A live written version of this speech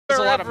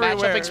There's a lot of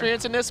matchup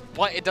experience in this,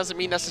 but it doesn't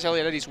mean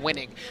necessarily that he's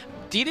winning.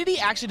 Dedede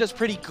actually does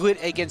pretty good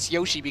against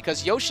Yoshi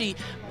because Yoshi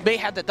may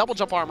have the double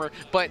jump armor,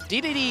 but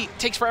Dedede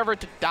takes forever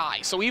to die.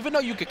 So even though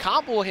you could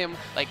combo him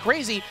like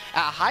crazy,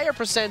 at a higher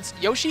percent,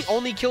 Yoshi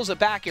only kills a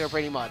back air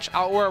pretty much,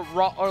 or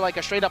like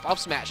a straight up up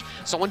smash.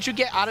 So once you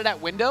get out of that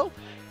window,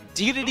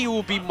 Dedede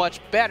will be much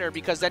better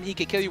because then he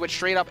can kill you with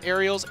straight up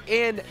aerials,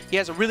 and he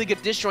has a really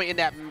good disjoint in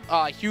that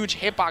huge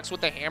hitbox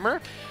with the hammer.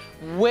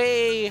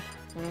 Way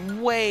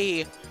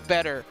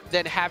better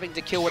than having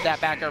to kill with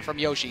that back air from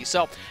Yoshi.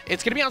 So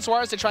it's going to be on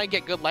Suarez to try and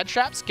get good lead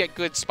traps, get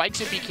good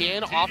spikes if he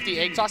can off the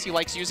egg toss. He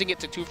likes using it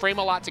to two-frame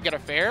a lot to get a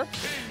fair.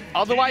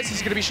 Otherwise, he's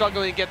going to be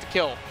struggling to get the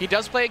kill. He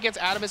does play against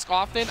Atomisk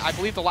often. I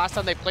believe the last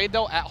time they played,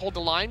 though, at Hold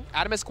the Line,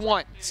 Atomisk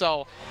won.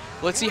 So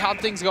let's see how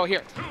things go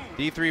here.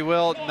 D3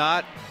 Will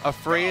not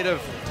afraid of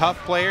tough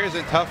players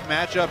and tough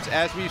matchups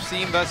as we've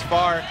seen thus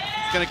far.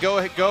 He's going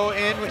to go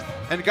in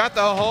and got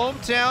the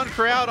hometown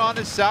crowd on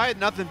his side.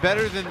 Nothing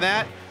better than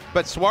that.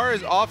 But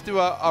Suarez off to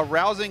a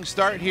rousing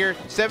start here,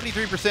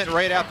 73%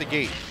 right out the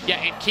gate. Yeah,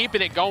 and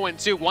keeping it going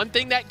too. One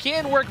thing that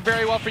can work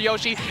very well for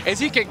Yoshi is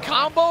he can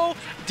combo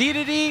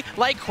Dedede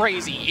like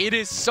crazy. It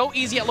is so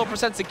easy at low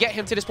percents to get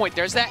him to this point.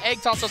 There's that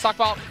egg toss I was talking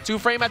about,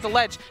 two-frame at the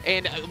ledge,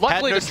 and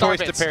luckily had the no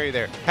choice Starbits. to parry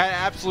there. Had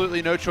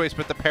absolutely no choice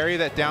but to parry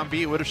that down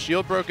beat. Would have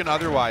shield broken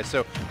otherwise.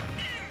 So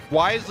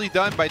wisely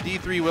done by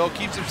D3 Will.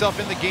 Keeps himself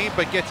in the game,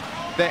 but gets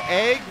the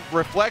egg,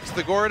 reflects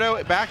the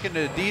Gordo back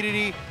into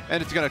Dedede,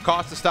 and it's going to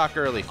cost the stock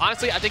early.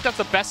 Honestly, I think that's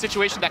the best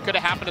situation that could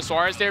have happened to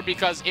Suarez there,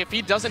 because if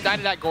he doesn't die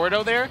to that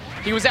Gordo there,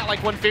 he was at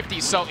like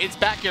 150, so it's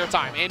back air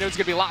time, and it was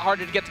going to be a lot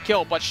harder to get the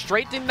kill. But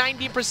straight to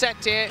 90%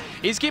 to it.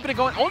 He's keeping it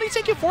going. Only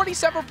taking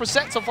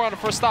 47% so far on the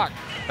first stock.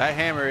 That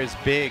hammer is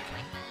big.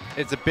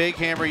 It's a big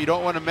hammer. You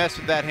don't want to mess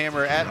with that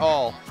hammer at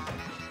all.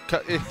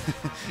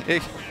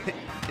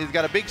 It's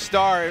got a big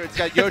star. It's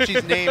got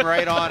Yoshi's name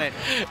right on it.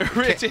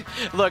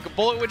 Look,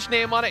 Bullet Witch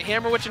name on it,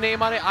 Hammer Witch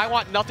name on it. I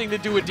want nothing to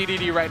do with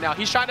Dedede right now.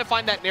 He's trying to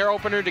find that Nair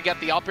opener to get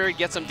the up air,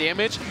 get some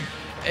damage.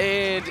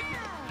 And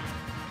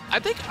I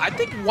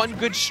think one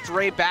good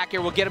stray back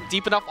air will get him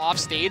deep enough off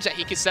stage that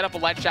he can set up a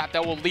ledge trap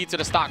that will lead to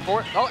the stock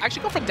forward. Oh,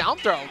 actually go for down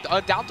throw.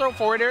 Down throw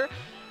forward air.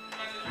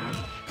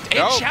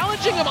 And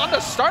challenging him on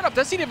the startup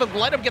doesn't even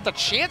let him get the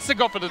chance to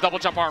go for the double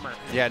jump armor.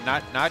 Yeah,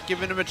 not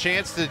giving him a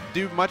chance to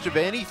do much of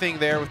anything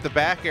there with the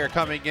back air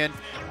coming in.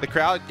 The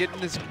crowd getting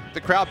the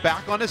crowd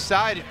back on his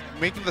side,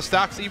 making the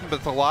stocks even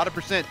with a lot of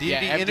percent.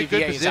 Dedede in a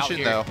good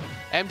position though.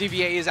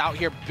 MDVA is out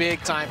here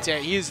big time.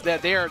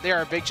 They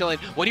are big chilling.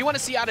 What do you want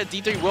to see out of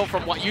D3 Will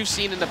from what you've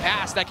seen in the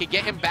past that could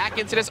get him back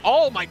into this?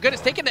 Oh my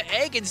goodness, taking the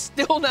egg and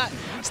still not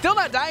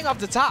dying off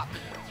the top.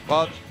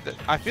 Well,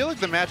 I feel like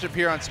the matchup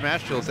here on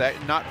Smash Chill is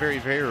not very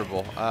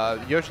favorable.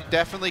 Yoshi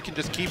definitely can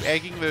just keep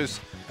egging those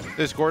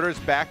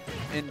Gordos back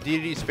in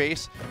Dedede's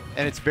face,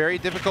 and it's very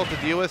difficult to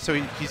deal with. So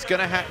he's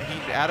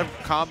out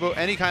of combo,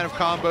 any kind of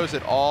combos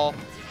at all.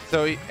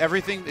 So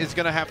everything is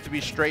gonna have to be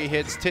straight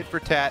hits, tit for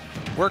tat,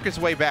 work his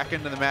way back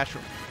into the match.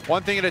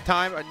 One thing at a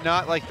time,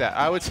 not like that.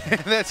 I would say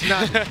that's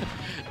not.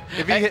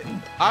 If he hit,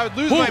 I would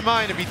lose my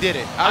mind if he did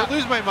it. I would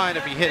lose my mind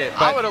if he hit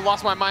it. I would have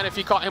lost my mind if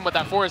he caught him with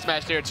that forward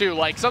smash there too.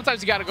 Like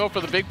sometimes you got to go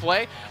for the big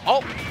play. Oh,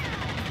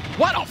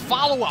 what a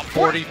follow-up!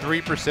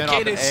 43% off an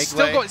egg lay.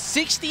 Still going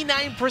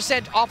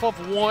 69% off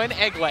of one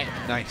egg lay.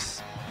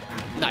 Nice.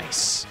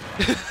 Nice.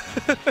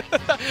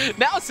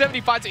 Now it's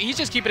 75. So he's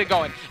just keeping it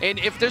going. And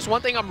if there's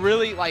one thing I'm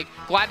really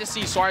glad to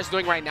see Suarez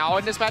doing right now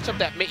in this matchup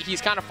that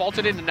he's kind of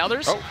faulted in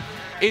others,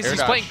 is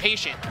he's playing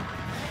patient.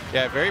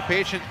 Yeah, very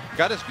patient.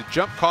 Got his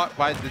jump caught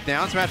by the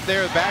down smash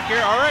there, the back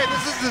air. All right,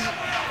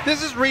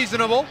 this is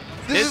reasonable.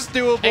 This is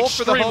doable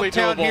for the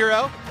hometown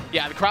hero.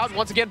 Yeah, the crowd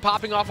once again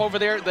popping off over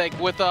there,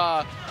 with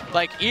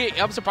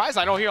I'm surprised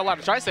I don't hear a lot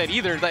of Tri-State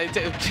either.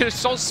 They're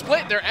so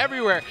split, they're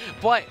everywhere.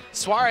 But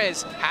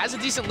Suarez has a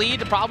decent lead.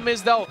 The problem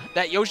is though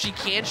that Yoshi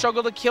can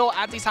struggle to kill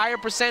at these higher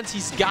percents.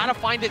 He's got to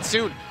find it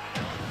soon.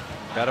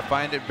 Got to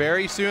find it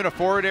very soon. A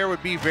forward air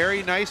would be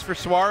very nice for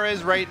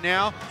Suarez right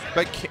now,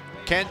 but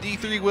can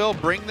D3 Will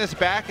bring this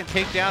back and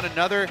take down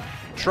another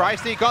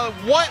Tri-State call?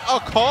 What a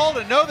call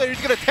to know that he's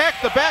going to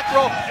attack the back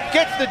roll,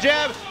 gets the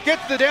jab,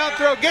 gets the down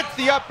throw, gets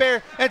the up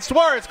air, and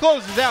Suarez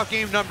closes out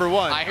game number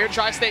one. I hear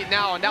Tri-State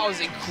now, and that was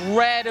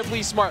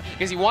incredibly smart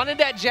because he wanted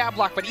that jab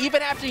block, but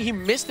even after he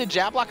missed the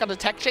jab block on the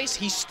tech chase,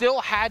 he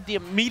still had the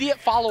immediate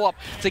follow-up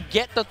to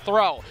get the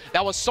throw.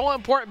 That was so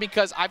important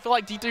because I feel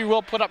like D3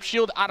 Will put up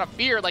shield out of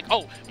fear, like,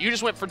 oh, you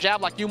just went for jab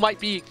block, you might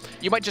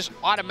just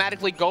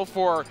automatically go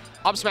for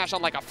up smash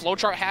on like a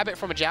flowchart habit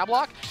from a jab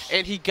block,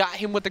 and he got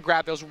him with the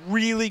grab. That was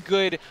really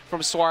good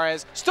from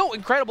Suarez. Still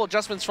incredible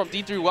adjustments from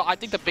D3 Will. I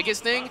think the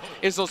biggest thing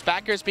is those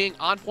back airs being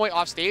on point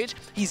off stage.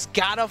 He's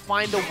got to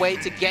find a way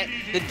to get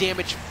the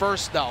damage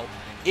first, though,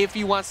 if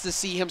he wants to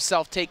see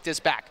himself take this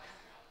back.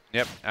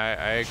 Yep, I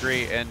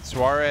agree. And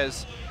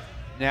Suarez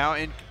now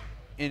in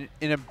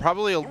in a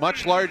probably a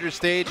much larger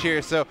stage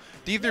here. So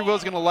D3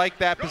 Will's going to like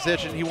that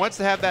position. He wants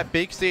to have that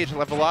big stage. He'll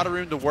have a lot of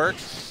room to work,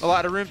 a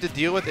lot of room to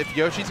deal with. If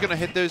Yoshi's going to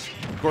hit those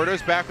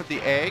Gordos back with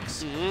the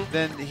eggs,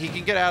 then he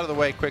can get out of the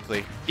way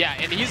quickly. Yeah,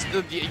 and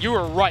you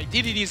were right.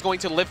 Dedede is going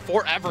to live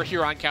forever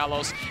here on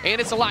Kalos, and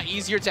it's a lot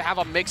easier to have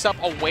a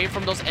mix-up away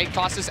from those egg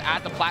tosses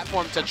at the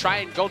platform to try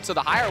and go to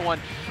the higher one.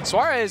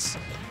 Suarez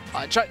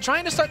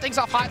trying to start things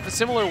off hot the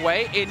similar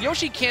way, and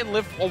Yoshi can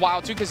live a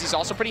while too because he's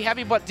also pretty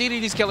heavy, but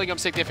Dedede's killing him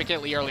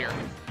significantly earlier.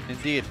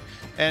 Indeed.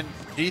 And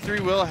D3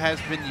 Will has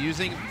been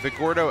using the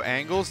Gordo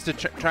angles to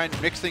try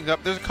and mix things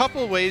up. There's a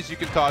couple of ways you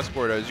can toss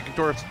Gordos. You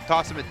can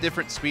toss them at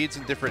different speeds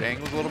and different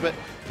angles a little bit.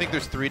 I think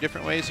there's 3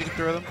 different ways you can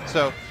throw them.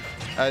 So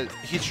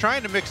he's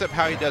trying to mix up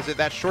how he does it.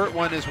 That short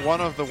one is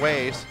one of the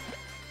ways.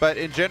 But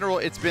in general,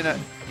 it's been a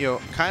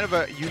kind of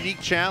a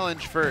unique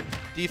challenge for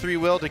D3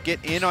 Will to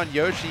get in on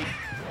Yoshi.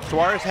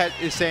 Suarez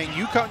is saying,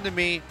 you come to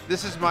me,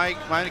 this is my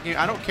game.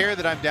 I don't care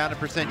that I'm down a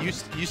percent.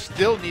 You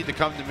still need to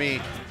come to me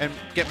and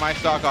get my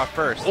stock off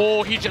first.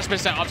 Oh, he just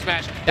missed that up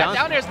smash. That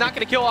down air is not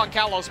going to kill on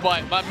Kalos,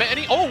 but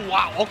oh,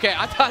 wow. Okay,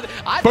 I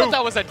thought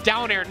that was a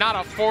down air, not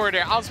a forward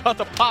air. I was about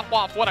to pop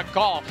off. What a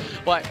call.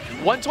 But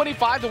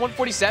 125 to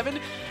 147.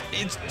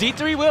 It's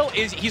D3 Will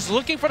he's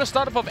looking for the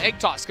startup of egg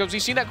toss because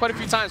we've seen that quite a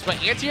few times.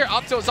 But anti-air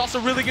up tilt is also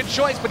a really good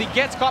choice, but he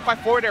gets caught by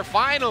forward air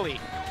finally.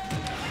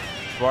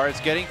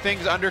 Suarez getting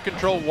things under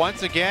control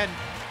once again.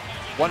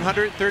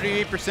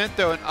 138%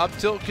 though. An up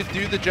tilt could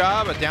do the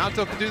job. A down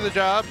tilt could do the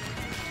job.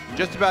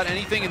 Just about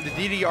anything in the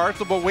Dedede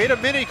arsenal. But wait a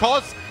minute, he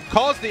calls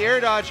the air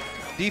dodge.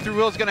 D3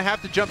 Will is going to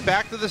have to jump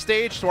back to the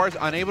stage. Suarez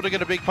unable to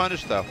get a big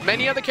punish though.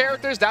 Many other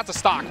characters, that's a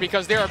stock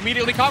because they're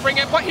immediately covering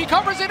it, but he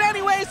covers it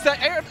anyways.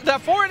 The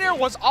forward air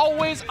was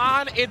always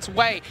on its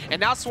way. And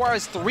now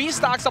Suarez 3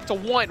 stocks up to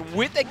 1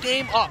 with the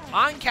game up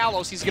on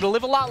Kalos. He's going to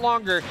live a lot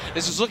longer.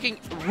 This is looking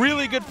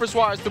really good for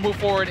Suarez to move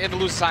forward and to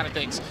lose the side of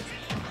things.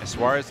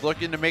 Suarez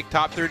looking to make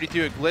top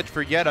 32 a glitch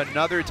for yet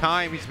another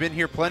time. He's been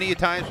here plenty of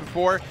times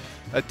before.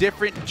 A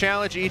different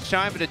challenge each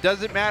time, but it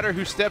doesn't matter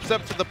who steps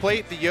up to the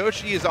plate. The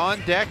Yoshi is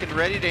on deck and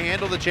ready to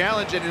handle the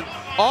challenge, and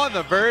on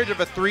the verge of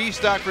a 3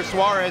 stock for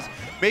Suarez,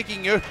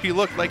 making Yoshi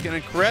look like an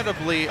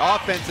incredibly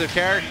offensive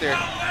character.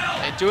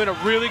 And doing a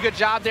really good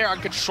job there on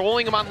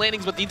controlling him on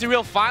landings, but D3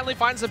 Will finally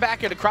finds the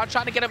back air. The crowd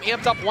trying to get him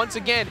amped up once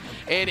again,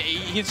 and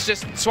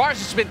Suarez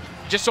has been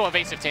just so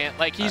evasive, Tant.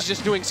 Like, he's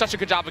just doing such a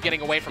good job of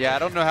getting away from him. I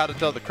don't know how to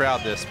tell the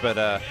crowd this,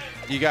 but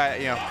you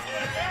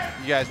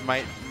guys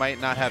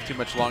might not have too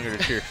much longer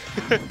to cheer.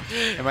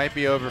 It might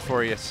be over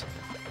for you.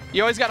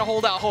 You always got to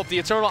hold out hope, the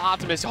eternal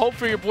optimist. Hope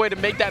for your boy to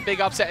make that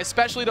big upset,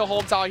 especially the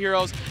hometown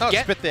heroes. Oh,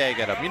 spit the egg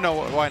at him. You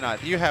know, why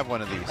not? You have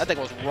one of these. That thing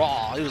was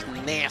raw. It was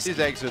nasty. These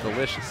eggs are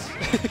delicious.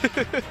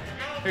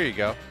 Here you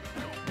go.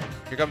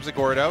 Here comes the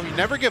Gordo. You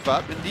never give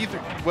up. And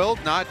D3 Will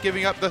not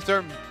giving up the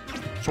turn.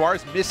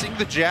 Suarez missing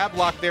the jab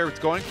block there. It's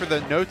going for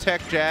the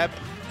no-tech jab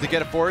to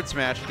get a forward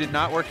smash. Did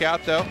not work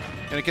out, though.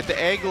 Gonna get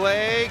the egg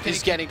leg.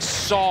 He's getting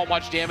so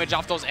much damage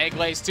off those egg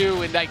legs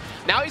too, and like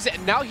now he's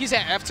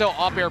at F tilt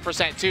up air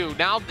percent too.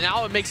 Now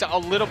it makes it a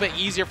little bit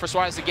easier for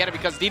Suarez to get it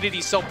because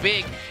Dedede's so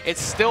big.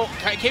 It's still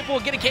capable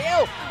of getting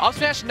KO. Up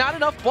smash not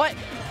enough, but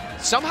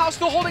somehow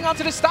still holding on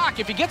to the stock.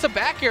 If he gets a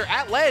back air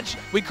at ledge,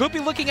 we could be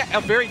looking at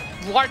a very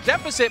large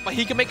deficit, but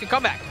he can make a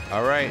comeback.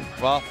 All right.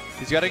 Well,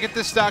 he's got to get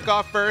this stock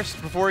off first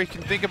before he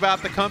can think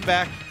about the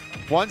comeback.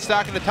 1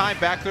 stock at a time.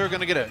 Back throw going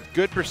to get a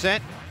good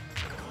percent.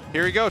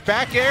 Here he goes,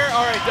 back air.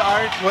 All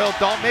right, Will,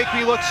 don't make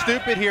me look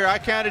stupid here. I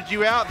counted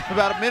you out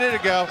about a minute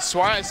ago.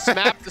 Suarez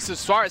smacked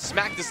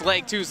this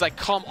leg too. He's like,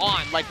 come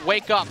on, like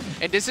wake up.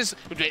 And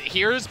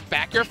here's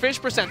back air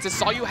fish percent. This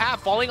is all you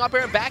have, falling up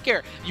air and back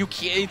air.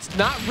 It's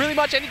not really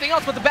much anything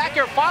else, but the back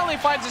air finally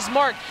finds his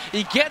mark.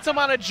 He gets him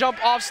on a jump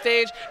off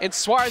stage, and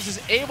Suarez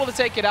is able to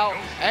take it out.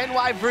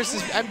 NY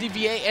versus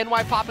MDVA,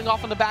 NY popping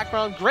off in the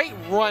background. Great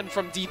run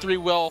from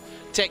D3 Will.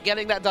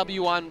 Getting that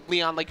W on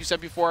Leon, like you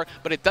said before,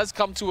 but it does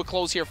come to a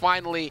close here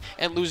finally,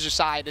 and loser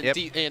side,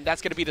 and, and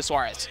that's going to be the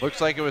Suarez. Looks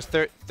like it was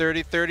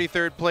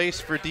 33rd place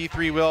for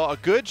D3 Will. A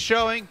good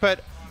showing,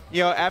 but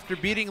after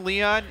beating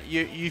Leon,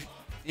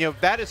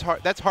 that's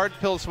hard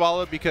pill to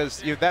swallow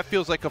because that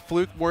feels like a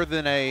fluke more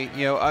than I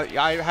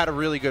had a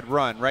really good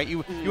run, right?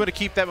 You want to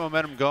keep that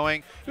momentum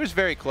going. It was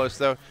very close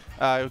though.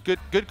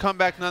 Good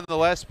comeback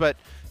nonetheless, but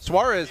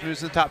Suarez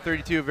moves in the top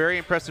 32. A very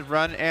impressive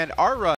run, and our run.